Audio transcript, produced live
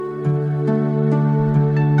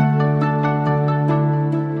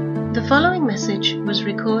message was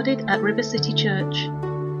recorded at River City Church.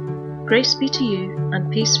 Grace be to you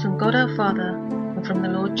and peace from God our Father and from the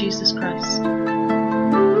Lord Jesus Christ.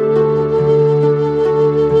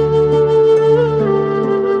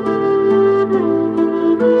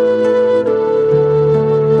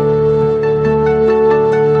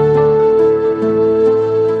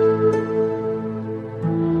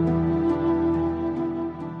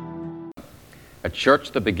 A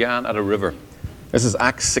church that began at a river. This is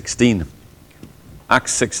Acts 16.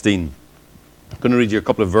 Acts 16. I'm going to read you a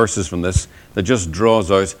couple of verses from this that just draws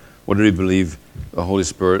out what we believe the Holy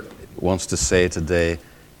Spirit wants to say today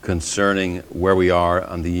concerning where we are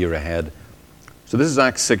and the year ahead. So this is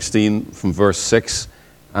Acts 16 from verse 6.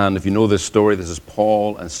 And if you know this story, this is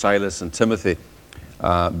Paul and Silas and Timothy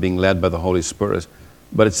being led by the Holy Spirit.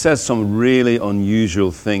 But it says some really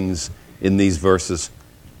unusual things in these verses.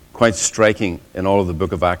 Quite striking in all of the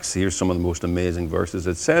book of Acts. Here's some of the most amazing verses.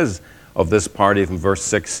 It says of this party from verse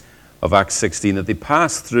 6 of Acts 16 that they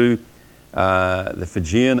passed through the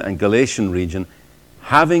Phrygian and Galatian region,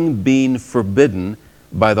 having been forbidden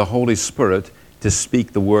by the Holy Spirit to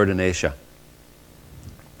speak the word in Asia.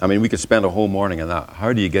 I mean, we could spend a whole morning on that.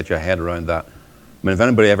 How do you get your head around that? I mean, if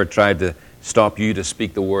anybody ever tried to stop you to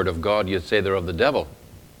speak the word of God, you'd say they're of the devil.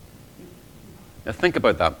 Now think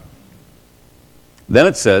about that. Then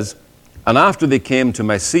it says, and after they came to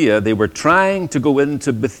Mysia, they were trying to go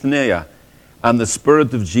into Bithynia, and the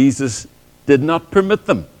Spirit of Jesus did not permit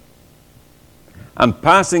them. And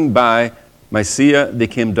passing by Mysia, they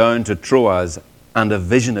came down to Troas, and a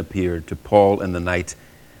vision appeared to Paul in the night.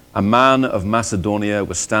 A man of Macedonia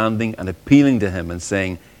was standing and appealing to him and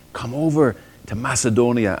saying, come over to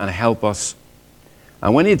Macedonia and help us.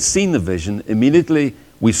 And when he had seen the vision, immediately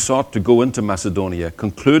we sought to go into Macedonia,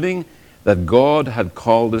 concluding that God had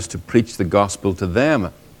called us to preach the gospel to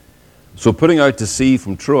them. So putting out to sea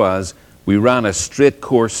from Troas, we ran a straight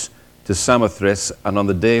course to Samothrace, and on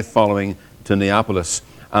the day following to Neapolis,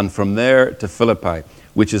 and from there to Philippi,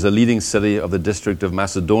 which is a leading city of the district of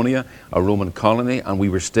Macedonia, a Roman colony, and we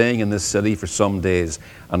were staying in this city for some days.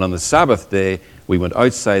 And on the Sabbath day, we went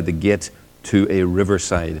outside the gate to a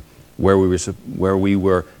riverside, where we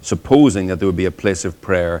were supposing that there would be a place of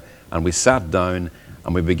prayer, and we sat down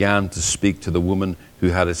and we began to speak to the woman who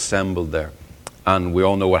had assembled there. And we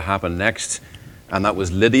all know what happened next. And that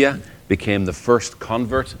was Lydia became the first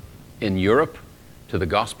convert in Europe to the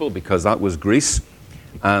gospel, because that was Greece.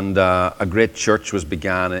 And a great church was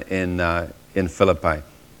began in Philippi.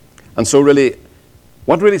 And so really,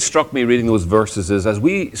 what really struck me reading those verses is, as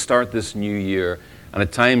we start this new year, and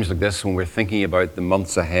at times like this when we're thinking about the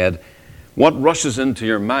months ahead, what rushes into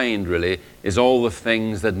your mind really is all the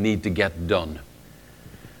things that need to get done.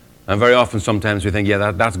 And very often, sometimes we think,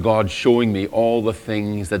 yeah, that's God showing me all the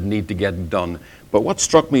things that need to get done. But what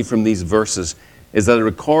struck me from these verses is that it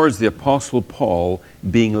records the Apostle Paul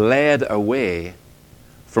being led away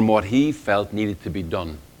from what he felt needed to be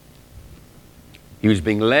done. He was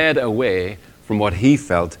being led away from what he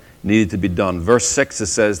felt needed to be done. Verse 6, it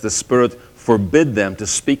says, the Spirit forbid them to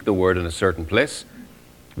speak the word in a certain place.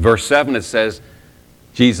 Verse 7, it says,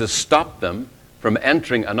 Jesus stopped them from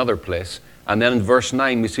entering another place. And then in verse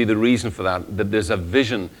 9, we see the reason for that there's a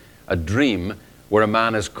vision, a dream, where a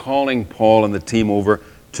man is calling Paul and the team over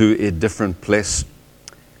to a different place.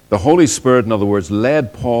 The Holy Spirit, in other words,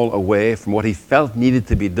 led Paul away from what he felt needed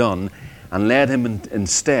to be done and led him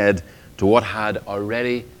instead to what had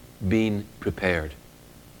already been prepared.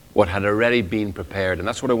 What had already been prepared. And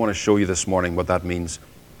that's what I want to show you this morning, what that means.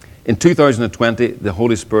 In 2020, the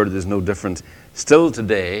Holy Spirit is no different. Still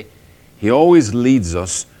today, he always leads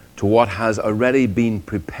us to what has already been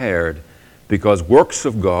prepared, because works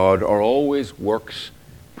of God are always works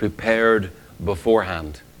prepared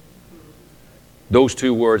beforehand. Those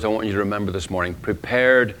two words I want you to remember this morning,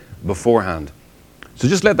 prepared beforehand. So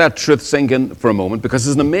just let that truth sink in for a moment, because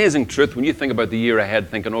it's an amazing truth when you think about the year ahead,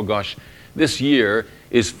 thinking, oh gosh, this year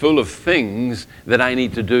is full of things that I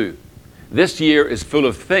need to do. This year is full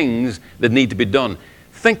of things that need to be done.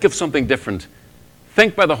 Think of something different.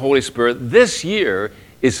 Think by the Holy Spirit, this year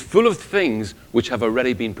is full of things which have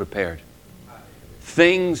already been prepared.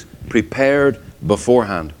 Things prepared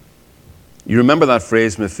beforehand. You remember that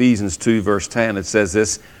phrase from Ephesians 2 verse 10. It says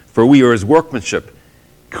this, for we are his workmanship,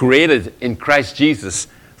 created in Christ Jesus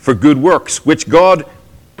for good works, which God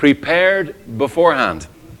prepared beforehand,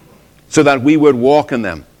 so that we would walk in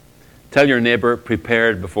them. Tell your neighbor,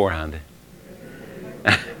 prepared beforehand.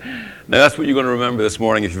 Now that's what you're going to remember this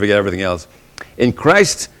morning if you forget everything else. In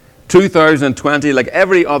Christ, 2020, like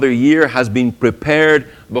every other year, has been prepared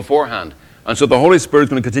beforehand. And so the Holy Spirit is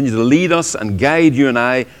going to continue to lead us and guide you and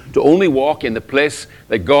I to only walk in the place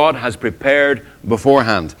that God has prepared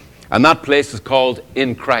beforehand. And that place is called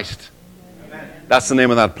in Christ. Amen. That's the name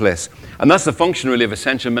of that place. And that's the function really of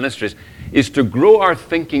Ascension Ministries, is to grow our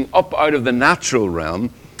thinking up out of the natural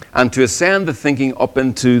realm and to ascend the thinking up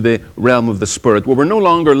into the realm of the Spirit, where we're no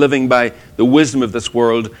longer living by the wisdom of this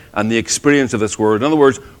world and the experience of this world. In other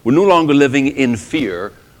words, we're no longer living in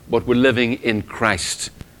fear, but we're living in Christ.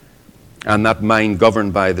 And that mind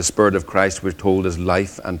governed by the Spirit of Christ, we're told, is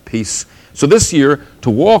life and peace. So this year,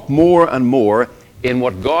 to walk more and more in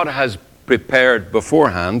what God has prepared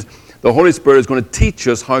beforehand, the Holy Spirit is going to teach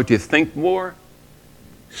us how to think more,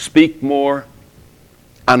 speak more,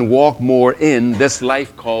 and walk more in this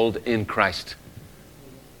life called in Christ.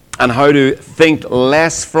 And how to think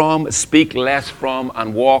less from, speak less from,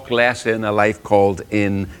 and walk less in a life called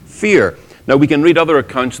in fear. Now, we can read other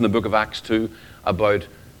accounts in the book of Acts 2 about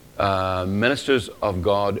ministers of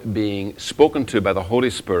God being spoken to by the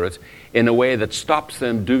Holy Spirit in a way that stops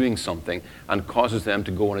them doing something and causes them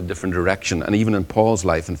to go in a different direction. And even in Paul's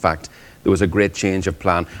life, in fact, there was a great change of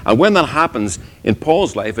plan. And when that happens in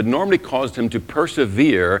Paul's life, it normally caused him to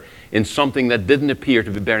persevere in something that didn't appear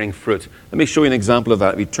to be bearing fruit. Let me show you an example of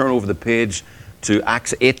that. If you turn over the page to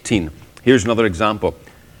Acts 18, here's another example.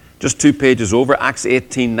 Just 2 pages over, Acts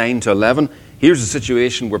 18, 9 to 11. Here's a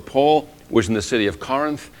situation where Paul was in the city of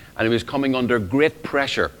Corinth, and he was coming under great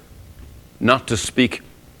pressure not to speak.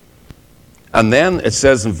 And then it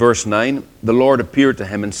says in verse 9, the Lord appeared to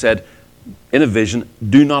him and said, in a vision,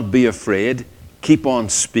 do not be afraid, keep on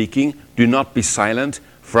speaking, do not be silent,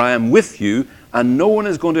 for I am with you, and no one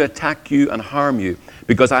is going to attack you and harm you,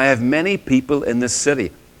 because I have many people in this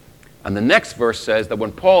city. And the next verse says that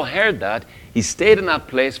when Paul heard that, he stayed in that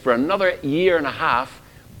place for another 1.5 years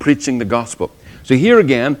preaching the gospel. So here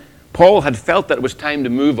again, Paul had felt that it was time to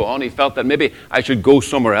move on. He felt that maybe I should go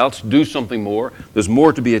somewhere else, do something more. There's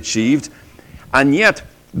more to be achieved. And yet,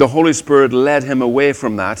 the Holy Spirit led him away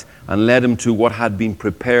from that and led him to what had been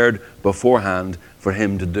prepared beforehand for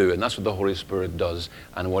him to do. And that's what the Holy Spirit does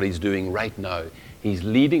and what he's doing right now. He's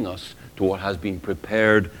leading us to what has been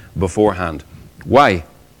prepared beforehand. Why?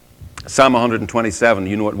 Psalm 127,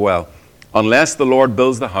 you know it well. Unless the Lord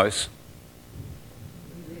builds the house,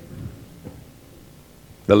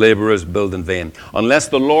 the laborers build in vain. Unless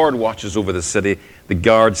the Lord watches over the city, the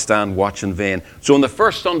guards stand watch in vain. So on the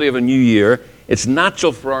first Sunday of a new year, it's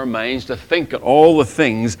natural for our minds to think of all the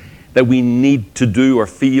things that we need to do or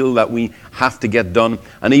feel that we have to get done,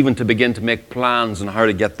 and even to begin to make plans on how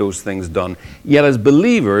to get those things done. Yet as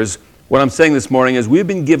believers, what I'm saying this morning is we've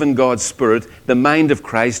been given God's Spirit, the mind of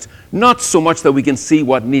Christ, not so much that we can see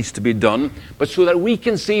what needs to be done, but so that we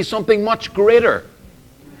can see something much greater.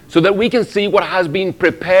 So that we can see what has been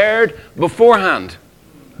prepared beforehand.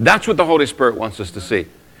 That's what the Holy Spirit wants us to see.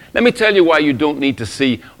 Let me tell you why you don't need to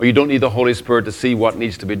see, or you don't need the Holy Spirit to see what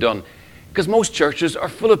needs to be done. Because most churches are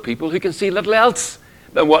full of people who can see little else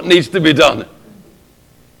than what needs to be done.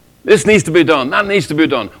 This needs to be done. That needs to be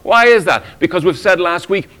done. Why is that? Because we've said last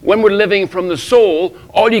week, when we're living from the soul,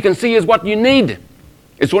 all you can see is what you need.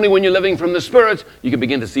 It's only when you're living from the Spirit, you can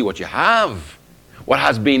begin to see what you have, what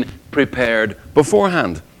has been prepared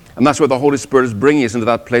beforehand. And that's where the Holy Spirit is bringing us into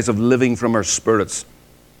that place of living from our spirits.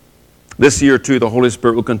 This year, too, the Holy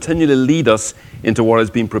Spirit will continue to lead us into what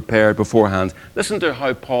has been prepared beforehand. Listen to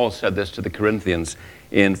how Paul said this to the Corinthians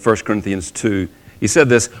in 1 Corinthians 2. He said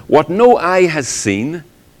this, what no eye has seen,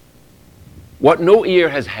 what no ear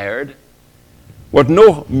has heard, what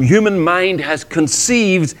no human mind has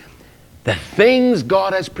conceived, the things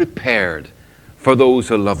God has prepared for those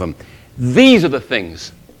who love Him. These are the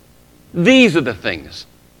things. These are the things.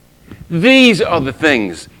 These are the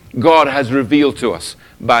things God has revealed to us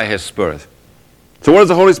by His Spirit. So what does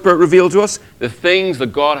the Holy Spirit reveal to us? The things that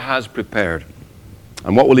God has prepared.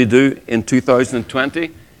 And what will He do in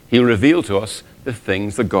 2020? He'll reveal to us the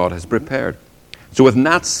things that God has prepared. So with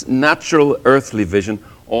natural earthly vision,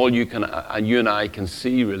 all you and I can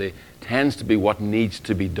see really tends to be what needs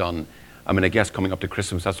to be done. I mean, I guess coming up to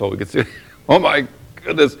Christmas, that's all we can see. Oh my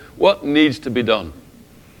goodness, what needs to be done?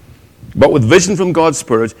 But with vision from God's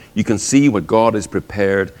Spirit, you can see what God has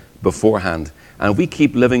prepared beforehand. And if we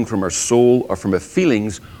keep living from our soul or from our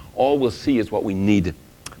feelings, all we'll see is what we need.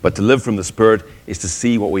 But to live from the Spirit is to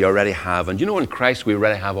see what we already have. And you know, in Christ we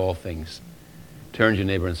already have all things. Turn to your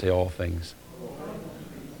neighbor and say, all things.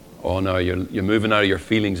 Oh no, you're moving out of your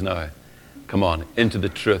feelings now. Come on, into the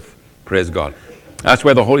truth. Praise God. That's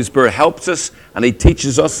where the Holy Spirit helps us, and He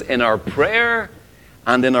teaches us in our prayer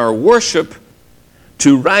and in our worship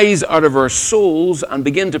to rise out of our souls and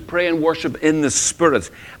begin to pray and worship in the Spirit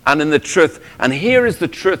and in the truth. And here is the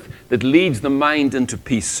truth that leads the mind into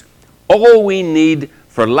peace. All we need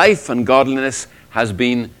for life and godliness has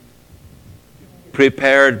been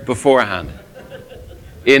prepared beforehand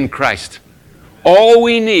in Christ. All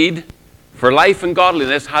we need for life and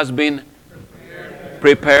godliness has been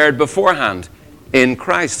prepared beforehand in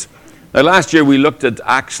Christ. Now, last year we looked at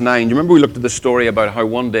Acts 9. You remember we looked at the story about how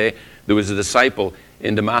one day there was a disciple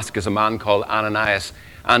in Damascus, a man called Ananias,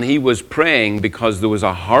 and he was praying because there was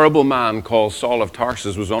a horrible man called Saul of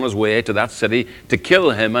Tarsus was on his way to that city to kill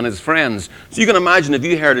him and his friends. So you can imagine if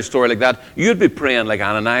you heard a story like that, you'd be praying like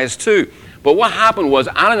Ananias too. But what happened was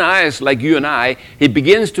Ananias, like you and I, he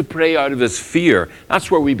begins to pray out of his fear. That's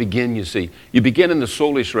where we begin, you see. You begin in the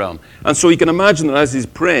soulish realm. And so you can imagine that as he's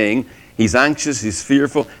praying, he's anxious, he's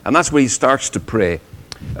fearful, and that's where he starts to pray.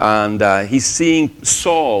 And he's seeing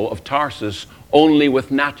Saul of Tarsus only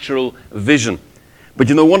with natural vision. But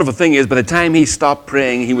you know, the wonderful thing is, by the time he stopped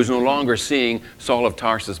praying, he was no longer seeing Saul of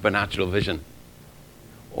Tarsus by natural vision.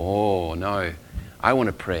 Oh, now, I want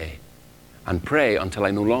to pray. And pray until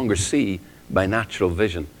I no longer see by natural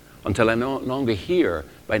vision. Until I no longer hear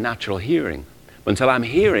by natural hearing. Until I'm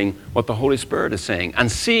hearing what the Holy Spirit is saying. And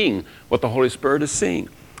seeing what the Holy Spirit is seeing.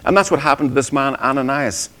 And that's what happened to this man,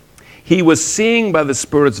 Ananias. He was seeing by the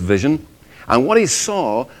Spirit's vision. And what he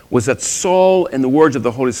saw was that Saul, in the words of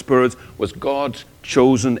the Holy Spirit, was God's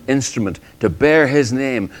chosen instrument to bear his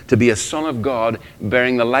name, to be a son of God,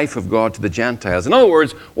 bearing the life of God to the Gentiles. In other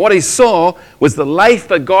words, what he saw was the life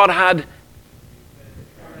that God had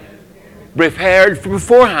prepared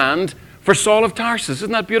beforehand for Saul of Tarsus.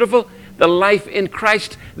 Isn't that beautiful? The life in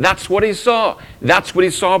Christ, that's what he saw. That's what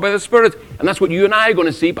he saw by the Spirit. And that's what you and I are going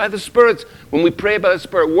to see by the Spirit. When we pray by the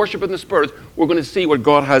Spirit, worship in the Spirit, we're going to see what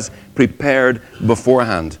God has prepared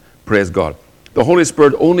beforehand. Praise God. The Holy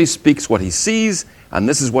Spirit only speaks what he sees, and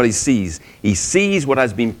this is what he sees. He sees what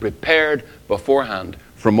has been prepared beforehand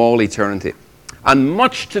from all eternity. And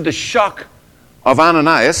much to the shock of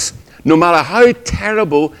Ananias, no matter how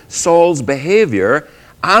terrible Saul's behavior,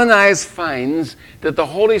 Ananias finds that the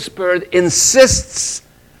Holy Spirit insists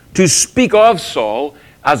to speak of Saul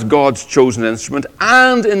as God's chosen instrument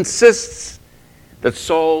and insists that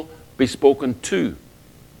Saul be spoken to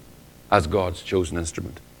as God's chosen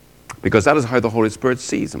instrument. Because that is how the Holy Spirit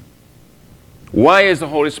sees him. Why is the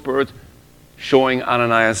Holy Spirit showing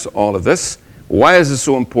Ananias all of this? Why is it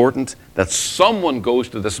so important that someone goes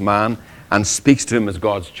to this man and speaks to him as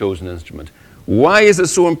God's chosen instrument? Why is it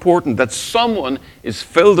so important that someone is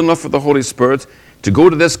filled enough with the Holy Spirit to go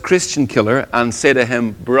to this Christian killer and say to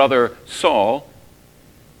him, Brother Saul?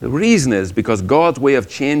 The reason is because God's way of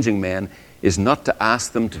changing men is not to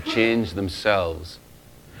ask them to change themselves,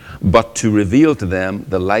 but to reveal to them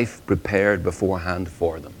the life prepared beforehand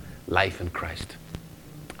for them. Life in Christ.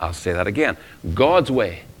 I'll say that again. God's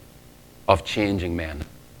way of changing men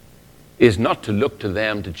is not to look to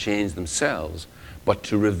them to change themselves, but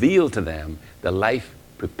to reveal to them the life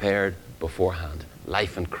prepared beforehand.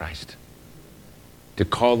 Life in Christ. To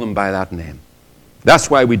call them by that name.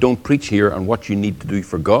 That's why we don't preach here on what you need to do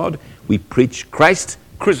for God. We preach Christ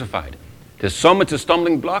crucified. To some it's a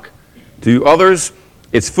stumbling block. To others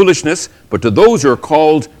it's foolishness. But to those who are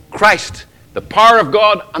called Christ, the power of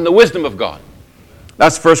God and the wisdom of God.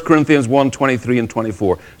 That's 1 Corinthians 1, 23 and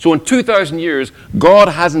 24. So in 2,000 years, God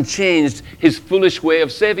hasn't changed his foolish way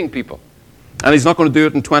of saving people. And he's not going to do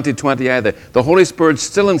it in 2020 either. The Holy Spirit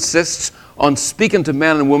still insists on speaking to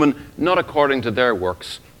men and women, not according to their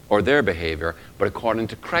works or their behavior, but according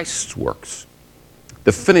to Christ's works.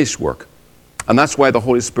 The finished work. And that's why the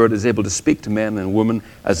Holy Spirit is able to speak to men and women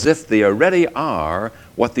as if they already are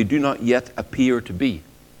what they do not yet appear to be.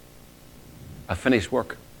 A finished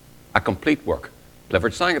work. A complete work.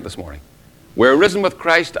 Clifford sang it this morning. We're risen with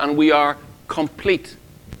Christ and we are complete.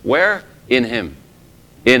 Where? In him.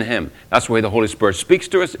 In him. That's why the Holy Spirit speaks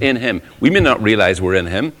to us, in him. We may not realize we're in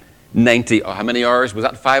him. 90, how many hours? Was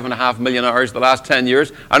that 5.5 million hours the last 10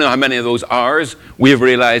 years? I don't know how many of those hours we have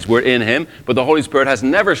realized we're in him. But the Holy Spirit has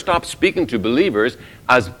never stopped speaking to believers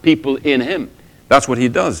as people in him. That's what he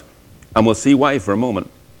does. And we'll see why for a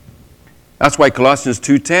moment. That's why Colossians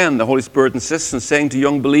 2:10, the Holy Spirit insists on saying to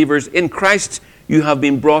young believers, in Christ you have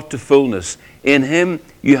been brought to fullness. In him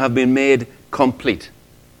you have been made complete.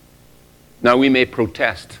 Now we may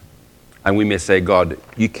protest and we may say, God,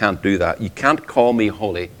 you can't do that. You can't call me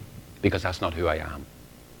holy because that's not who I am.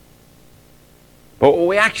 But what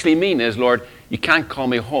we actually mean is, Lord, you can't call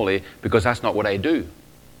me holy because that's not what I do.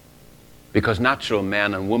 Because natural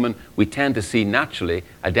men and women, we tend to see naturally,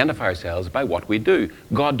 identify ourselves by what we do.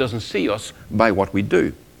 God doesn't see us by what we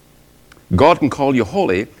do. God can call you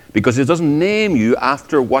holy because he doesn't name you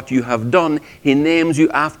after what you have done. He names you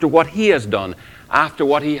after what he has done, after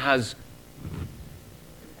what he has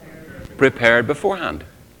prepared beforehand.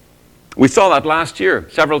 We saw that last year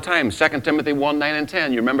several times, 2 Timothy 1, 9 and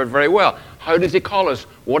 10. You remember it very well. How does he call us?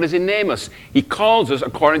 What does he name us? He calls us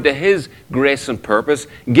according to his grace and purpose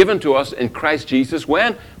given to us in Christ Jesus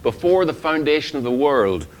when? Before the foundation of the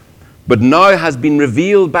world. But now has been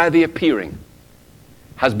revealed by the appearing.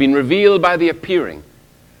 Has been revealed by the appearing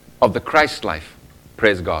of the Christ life.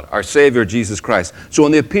 Praise God. Our Savior, Jesus Christ. So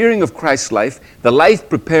in the appearing of Christ's life, the life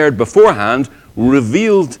prepared beforehand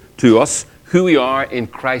revealed to us who we are in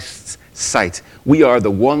Christ's sight. We are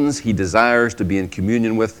the ones he desires to be in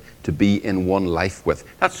communion with, to be in one life with.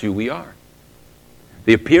 That's who we are.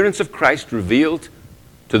 The appearance of Christ revealed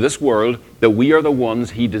to this world that we are the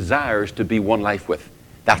ones he desires to be one life with.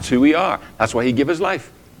 That's who we are. That's why he gave his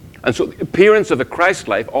life. And so the appearance of the Christ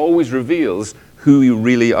life always reveals who we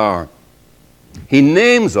really are. He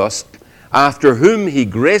names us after whom he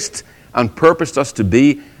graced and purposed us to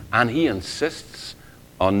be, and he insists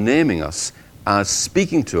on naming us as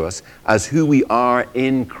speaking to us as who we are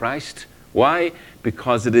in Christ. Why?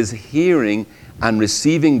 Because it is hearing and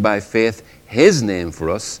receiving by faith his name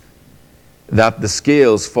for us that the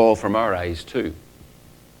scales fall from our eyes too,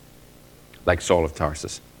 like Saul of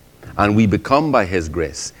Tarsus. And we become by his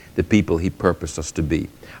grace the people he purposed us to be.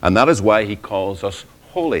 And that is why he calls us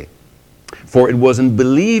holy. For it was in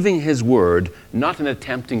believing his word, not in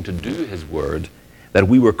attempting to do his word, that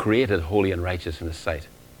we were created holy and righteous in his sight.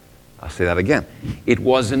 I'll say that again. It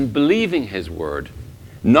was in believing his word,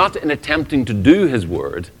 not in attempting to do his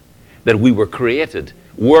word, that we were created,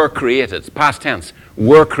 past tense,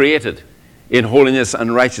 were created in holiness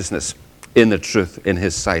and righteousness in the truth in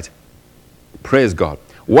his sight. Praise God.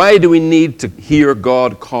 Why do we need to hear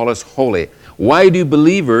God call us holy? Why do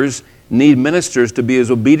believers need ministers to be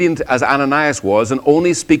as obedient as Ananias was and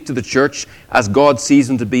only speak to the church as God sees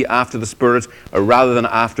them to be after the Spirit rather than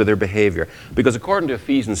after their behavior? Because according to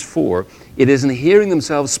Ephesians 4, it is in hearing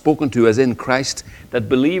themselves spoken to as in Christ that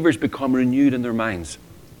believers become renewed in their minds.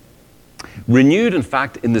 Renewed, in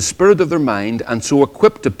fact, in the spirit of their mind, and so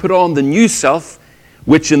equipped to put on the new self,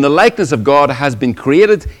 which in the likeness of God has been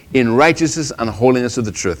created in righteousness and holiness of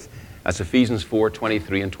the truth. That's Ephesians 4,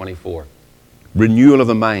 23 and 24. Renewal of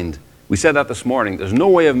the mind. We said that this morning. There's no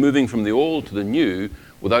way of moving from the old to the new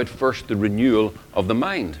without first the renewal of the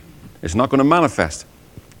mind. It's not going to manifest.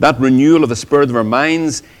 That renewal of the spirit of our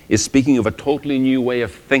minds is speaking of a totally new way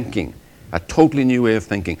of thinking. A totally new way of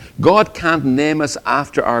thinking. God can't name us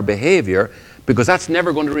after our behavior because that's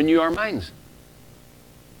never going to renew our minds.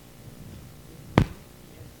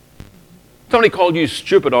 Somebody called you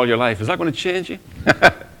stupid all your life. Is that going to change you?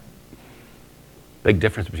 Big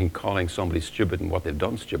difference between calling somebody stupid and what they've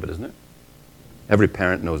done stupid, isn't it? Every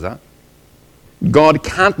parent knows that. God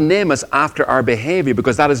can't name us after our behavior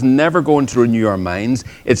because that is never going to renew our minds.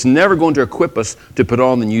 It's never going to equip us to put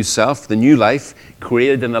on the new self, the new life,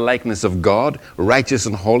 created in the likeness of God, righteous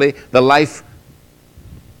and holy, the life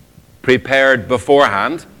prepared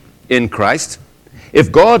beforehand in Christ.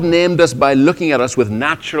 If God named us by looking at us with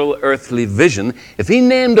natural earthly vision, if he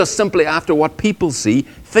named us simply after what people see,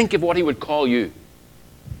 think of what he would call you.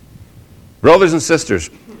 Brothers and sisters,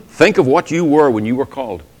 think of what you were when you were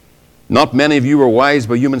called. Not many of you were wise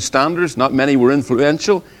by human standards. Not many were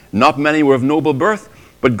influential. Not many were of noble birth.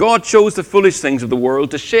 But God chose the foolish things of the world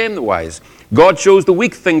to shame the wise. God chose the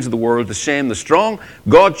weak things of the world to shame the strong.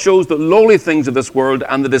 God chose the lowly things of this world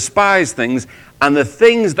and the despised things and the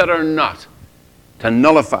things that are not to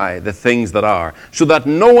nullify the things that are, so that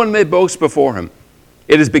no one may boast before him.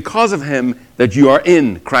 It is because of him that you are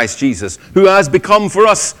in Christ Jesus, who has become for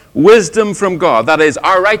us wisdom from God. That is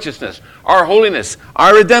our righteousness, our holiness,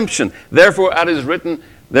 our redemption. Therefore, as it is written,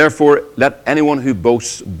 therefore let anyone who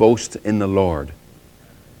boasts, boast in the Lord.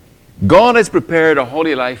 God has prepared a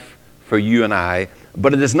holy life for you and I,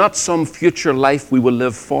 but it is not some future life we will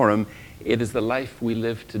live for him. It is the life we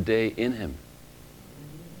live today in him.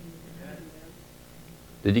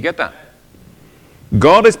 Did you get that?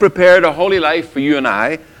 God has prepared a holy life for you and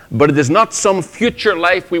I, but it is not some future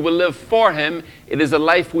life we will live for him. It is a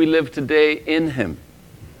life we live today in him.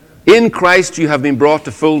 In Christ you have been brought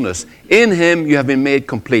to fullness. In him you have been made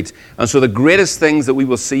complete. And so the greatest things that we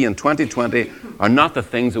will see in 2020 are not the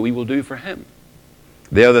things that we will do for him.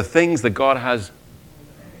 They are the things that God has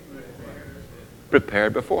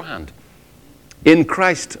prepared beforehand. In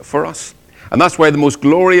Christ for us. And that's why the most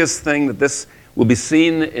glorious thing that this will be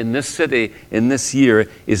seen in this city in this year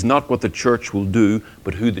is not what the church will do,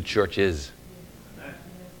 but who the church is.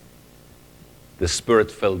 The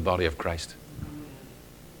Spirit-filled body of Christ.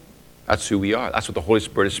 That's who we are. That's what the Holy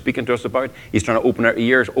Spirit is speaking to us about. He's trying to open our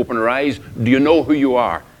ears, open our eyes. Do you know who you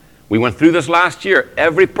are? We went through this last year.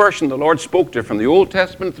 Every person the Lord spoke to from the Old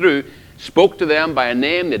Testament through spoke to them by a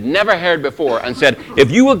name they'd never heard before and said,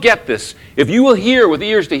 if you will get this, if you will hear with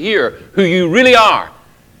ears to hear who you really are,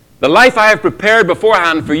 the life I have prepared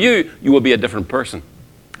beforehand for you, you will be a different person.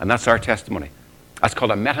 And that's our testimony. That's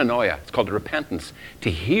called a metanoia. It's called a repentance.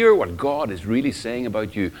 To hear what God is really saying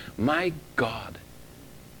about you. My God,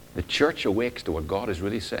 the church awakes to what God is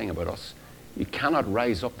really saying about us. You cannot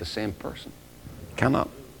rise up the same person. You cannot.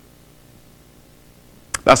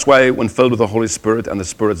 That's why when filled with the Holy Spirit and the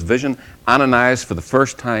Spirit's vision, Ananias for the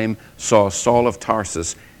first time saw Saul of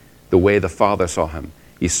Tarsus the way the Father saw him.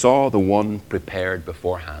 He saw the one prepared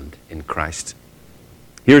beforehand in Christ.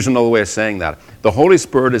 Here's another way of saying that. The Holy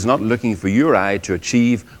Spirit is not looking for you or I to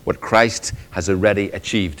achieve what Christ has already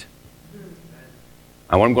achieved.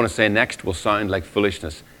 And what I'm going to say next will sound like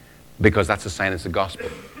foolishness, because that's a sign it's the gospel.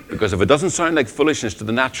 Because if it doesn't sound like foolishness to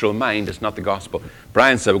the natural mind, it's not the gospel.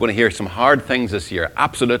 Brian said we're going to hear some hard things this year.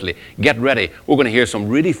 Absolutely. Get ready. We're going to hear some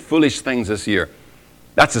really foolish things this year.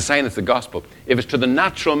 That's a sign it's the gospel. If it's to the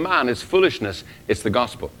natural man, it's foolishness, it's the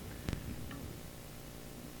gospel.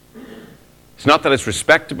 It's not that it's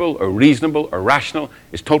respectable or reasonable or rational.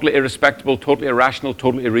 It's totally irrespectable, totally irrational,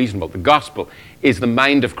 totally unreasonable. The gospel is the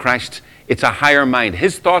mind of Christ. It's a higher mind.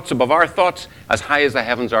 His thoughts above our thoughts, as high as the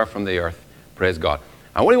heavens are from the earth. Praise God.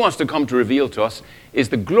 And what he wants to come to reveal to us is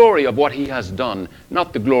the glory of what he has done,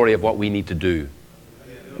 not the glory of what we need to do.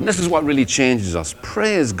 And this is what really changes us.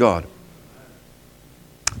 Praise God.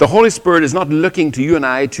 The Holy Spirit is not looking to you and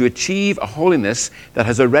I to achieve a holiness that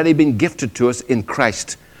has already been gifted to us in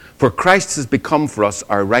Christ. For Christ has become for us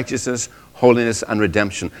our righteousness, holiness, and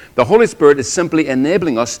redemption. The Holy Spirit is simply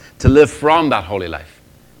enabling us to live from that holy life.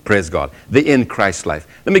 Praise God. The in Christ life.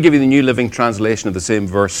 Let me give you the New Living Translation of the same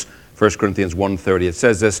verse, 1 Corinthians 1:30. It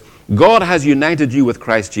says this, God has united you with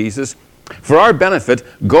Christ Jesus. For our benefit,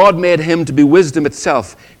 God made him to be wisdom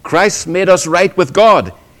itself. Christ made us right with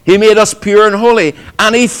God. He made us pure and holy,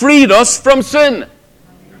 and he freed us from sin.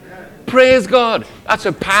 Praise God. That's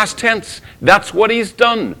a past tense. That's what he's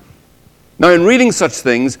done. Now, in reading such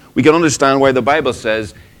things, we can understand why the Bible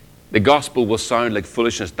says the gospel will sound like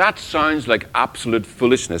foolishness. That sounds like absolute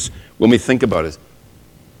foolishness when we think about it.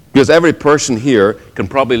 Because every person here can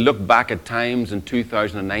probably look back at times in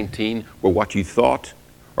 2019 where what you thought,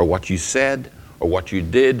 or what you said, or what you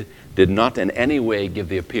did not in any way give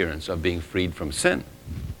the appearance of being freed from sin.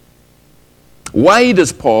 Why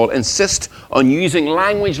does Paul insist on using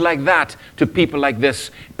language like that to people like this?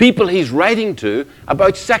 People he's writing to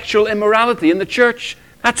about sexual immorality in the church.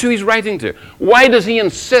 That's who he's writing to. Why does he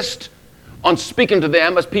insist on speaking to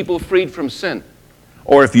them as people freed from sin?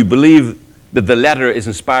 Or if you believe that the letter is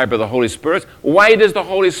inspired by the Holy Spirit, why does the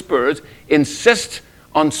Holy Spirit insist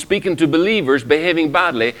on speaking to believers behaving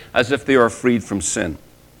badly as if they are freed from sin?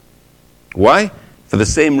 Why? For the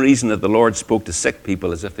same reason that the Lord spoke to sick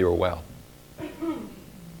people as if they were well,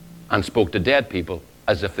 and spoke to dead people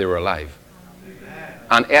as if they were alive,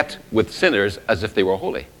 and ate with sinners as if they were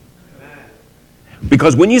holy.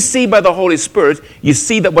 Because when you see by the Holy Spirit, you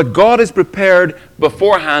see that what God has prepared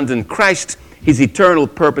beforehand in Christ, his eternal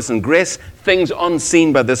purpose and grace, things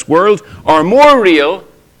unseen by this world, are more real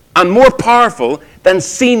and more powerful than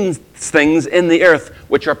seen things in the earth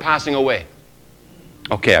which are passing away.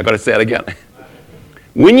 Okay, I've got to say it again.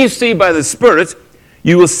 When you see by the Spirit,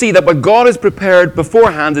 you will see that what God has prepared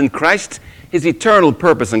beforehand in Christ, his eternal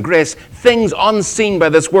purpose and grace, things unseen by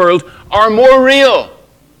this world, are more real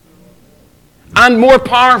and more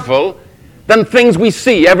powerful than things we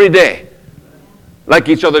see every day, like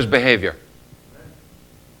each other's behavior.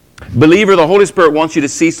 Believer, the Holy Spirit wants you to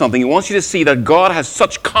see something. He wants you to see that God has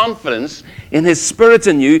such confidence in his Spirit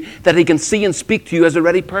in you that he can see and speak to you as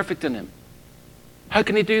already perfect in him. How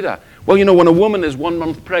can he do that? Well, you know, when a woman is 1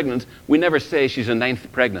 month pregnant, we never say she's a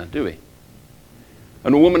 9th pregnant, do we?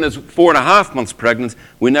 When a woman is 4.5 months pregnant,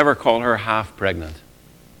 we never call her half pregnant.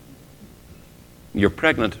 You're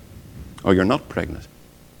pregnant or you're not pregnant.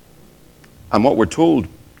 And what we're told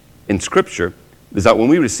in Scripture is that when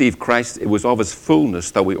we received Christ, it was of his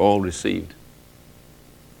fullness that we all received.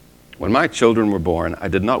 When my children were born, I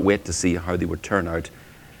did not wait to see how they would turn out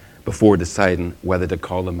before deciding whether to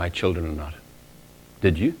call them my children or not.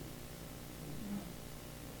 Did you?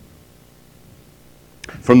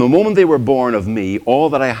 From the moment they were born of me, all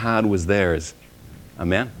that I had was theirs.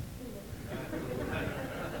 Amen?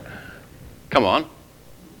 Come on.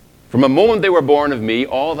 From the moment they were born of me,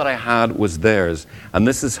 all that I had was theirs. And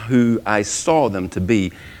this is who I saw them to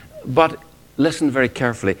be. But listen very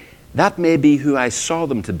carefully. That may be who I saw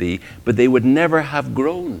them to be, but they would never have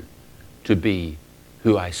grown to be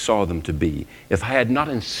who I saw them to be, if I had not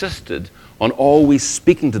insisted on always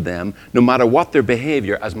speaking to them, no matter what their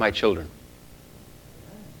behavior, as my children.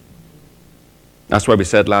 That's why we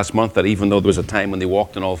said last month that even though there was a time when they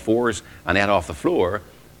walked on all fours and ate off the floor,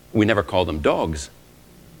 we never called them dogs.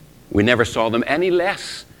 We never saw them any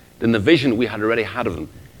less than the vision we had already had of them,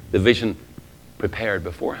 the vision prepared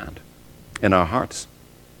beforehand in our hearts.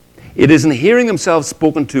 It is in hearing themselves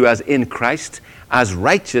spoken to as in Christ, as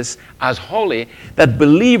righteous, as holy, that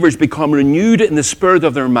believers become renewed in the spirit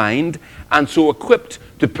of their mind and so equipped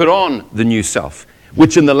to put on the new self,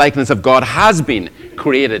 which in the likeness of God has been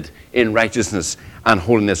created in righteousness and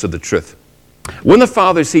holiness of the truth. When the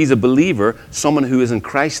Father sees a believer, someone who is in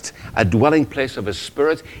Christ, a dwelling place of His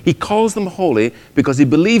Spirit, He calls them holy because He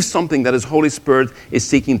believes something that His Holy Spirit is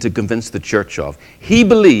seeking to convince the church of. He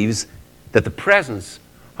believes that the presence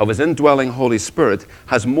of His indwelling Holy Spirit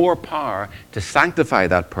has more power to sanctify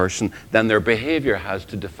that person than their behavior has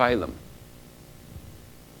to defile them.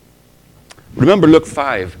 Remember Luke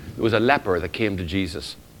 5, there was a leper that came to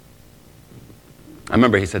Jesus. I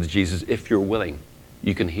remember he said to Jesus, "If you're willing,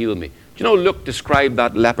 you can heal me." Do you know Luke described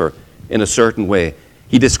that leper in a certain way?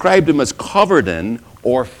 He described him as covered in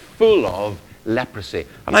or full of leprosy.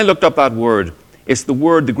 And I looked up that word. It's the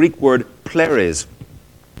Greek word pleres.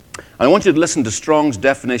 And I want you to listen to Strong's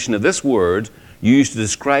definition of this word used to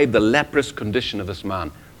describe the leprous condition of this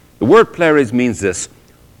man. The word pleres means this: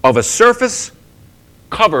 of a surface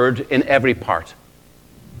covered in every part,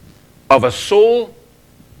 of a soul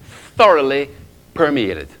thoroughly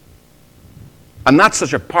permeated. And that's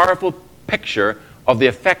such a powerful picture of the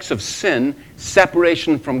effects of sin,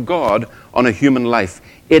 separation from God on a human life.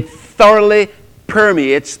 It thoroughly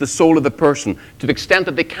permeates the soul of the person to the extent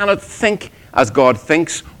that they cannot think as God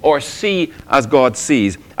thinks or see as God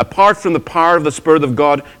sees. Apart from the power of the Spirit of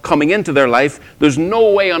God coming into their life, there's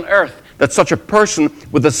no way on earth that such a person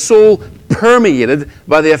with a soul permeated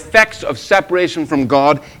by the effects of separation from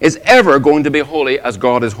God is ever going to be holy as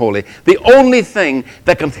God is holy. The only thing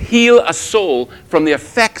that can heal a soul from the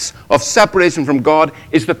effects of separation from God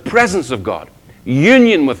is the presence of God,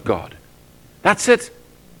 union with God. That's it.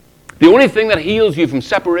 The only thing that heals you from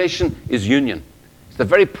separation is union. It's the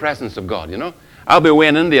very presence of God, you know. I'll be away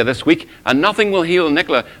in India this week, and nothing will heal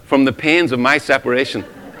Nicola from the pains of my separation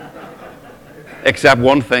except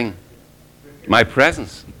one thing: my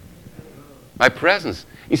presence. My presence.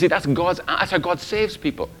 You see, that's how God saves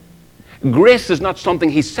people. Grace is not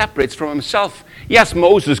something He separates from Himself. Yes,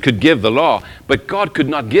 Moses could give the law, but God could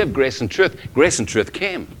not give grace and truth. Grace and truth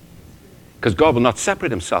came because God will not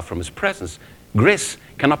separate Himself from His presence. Grace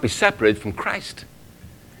cannot be separated from Christ.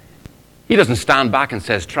 He doesn't stand back and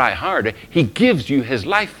says, "Try harder." He gives you His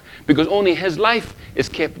life because only His life is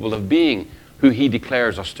capable of being who He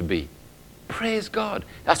declares us to be. Praise God.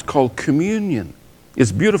 That's called communion.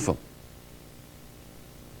 It's beautiful.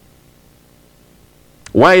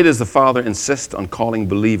 Why does the Father insist on calling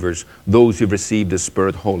believers, those who've received His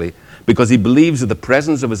Spirit, holy? Because He believes that the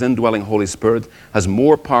presence of His indwelling Holy Spirit has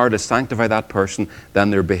more power to sanctify that person than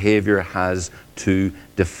their behavior has to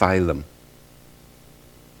defile them.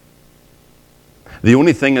 The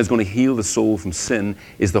only thing that's going to heal the soul from sin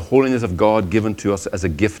is the holiness of God given to us as a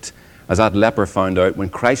gift. As that leper found out, when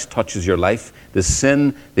Christ touches your life, the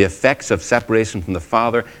sin, the effects of separation from the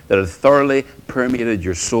Father that have thoroughly permeated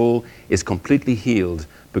your soul is completely healed,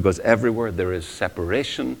 because everywhere there is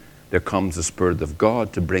separation, there comes the Spirit of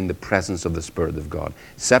God to bring the presence of the Spirit of God.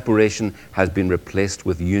 Separation has been replaced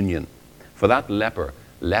with union. For that leper,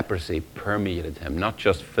 leprosy permeated him, not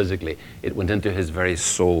just physically. It went into his very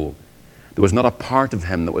soul. There was not a part of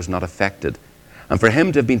him that was not affected. And for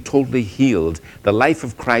him to have been totally healed, the life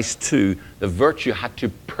of Christ too, the virtue had to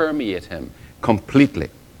permeate him completely,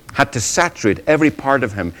 had to saturate every part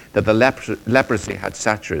of him that the leprosy had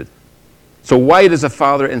saturated. So why does the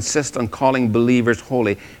Father insist on calling believers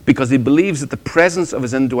holy? Because He believes that the presence of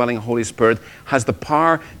His indwelling Holy Spirit has the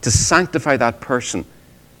power to sanctify that person,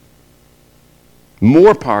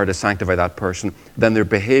 more power to sanctify that person than their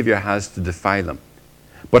behavior has to defile them.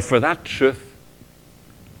 But for that truth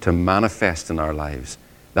to manifest in our lives,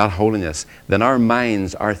 that holiness, then our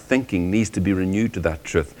minds, our thinking needs to be renewed to that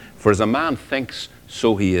truth. For as a man thinks,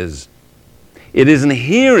 so he is. It is in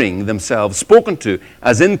hearing themselves spoken to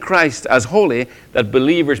as in Christ, as holy, that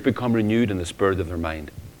believers become renewed in the spirit of their mind,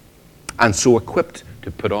 and so equipped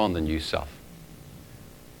to put on the new self,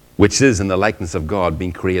 which is in the likeness of God,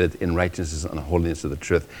 being created in righteousness and holiness of the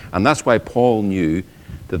truth. And that's why Paul knew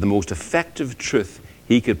that the most effective truth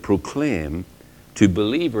he could proclaim to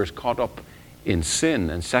believers caught up in sin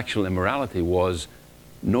and sexual immorality was,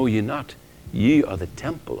 "Know ye not, ye are the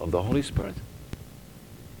temple of the Holy Spirit."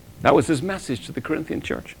 That was his message to the Corinthian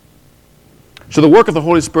church. So the work of the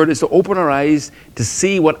Holy Spirit is to open our eyes to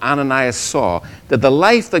see what Ananias saw, that the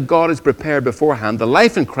life that God has prepared beforehand, the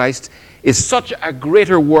life in Christ, is such a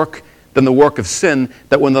greater work than the work of sin,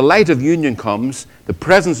 that when the light of union comes, the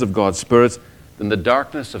presence of God's Spirit, then the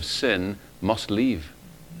darkness of sin must leave,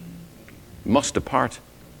 must depart.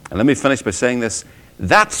 And let me finish by saying this.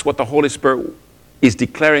 That's what the Holy Spirit is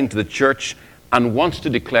declaring to the church and wants to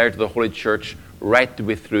declare to the Holy Church right the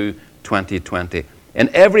way through 2020. In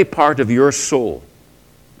every part of your soul,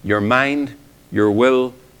 your mind, your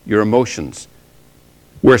will, your emotions,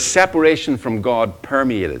 where separation from God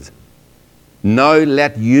permeated, now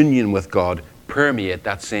let union with God permeate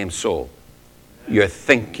that same soul. Your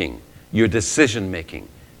thinking, your decision-making,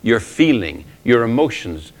 your feeling, your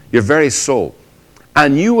emotions, your very soul.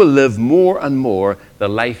 And you will live more and more the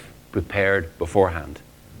life prepared beforehand.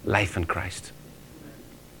 Life in Christ.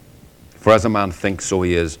 For as a man thinks, so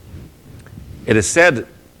he is. It is said,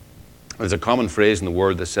 there's a common phrase in the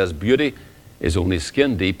world that says, beauty is only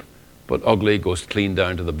skin deep, but ugly goes clean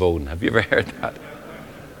down to the bone. Have you ever heard that?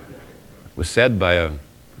 It was said by a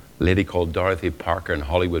lady called Dorothy Parker in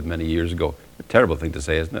Hollywood many years ago. A terrible thing to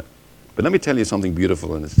say, isn't it? But let me tell you something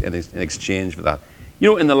beautiful in exchange for that.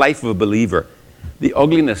 You know, in the life of a believer, the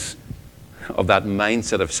ugliness of that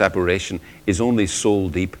mindset of separation is only soul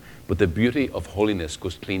deep, but the beauty of holiness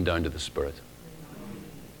goes clean down to the spirit.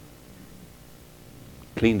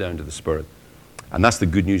 Clean down to the spirit. And that's the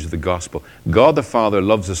good news of the gospel. God the Father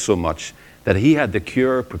loves us so much that he had the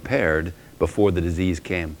cure prepared before the disease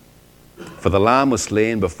came. For the Lamb was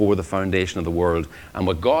slain before the foundation of the world. And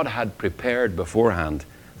what God had prepared beforehand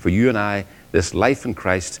for you and I, this life in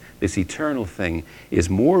Christ, this eternal thing, is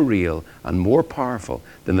more real and more powerful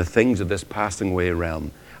than the things of this passing away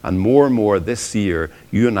realm. And more this year,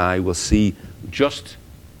 you and I will see just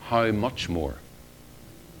how much more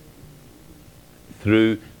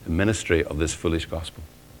through the ministry of this foolish gospel.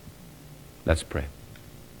 Let's pray.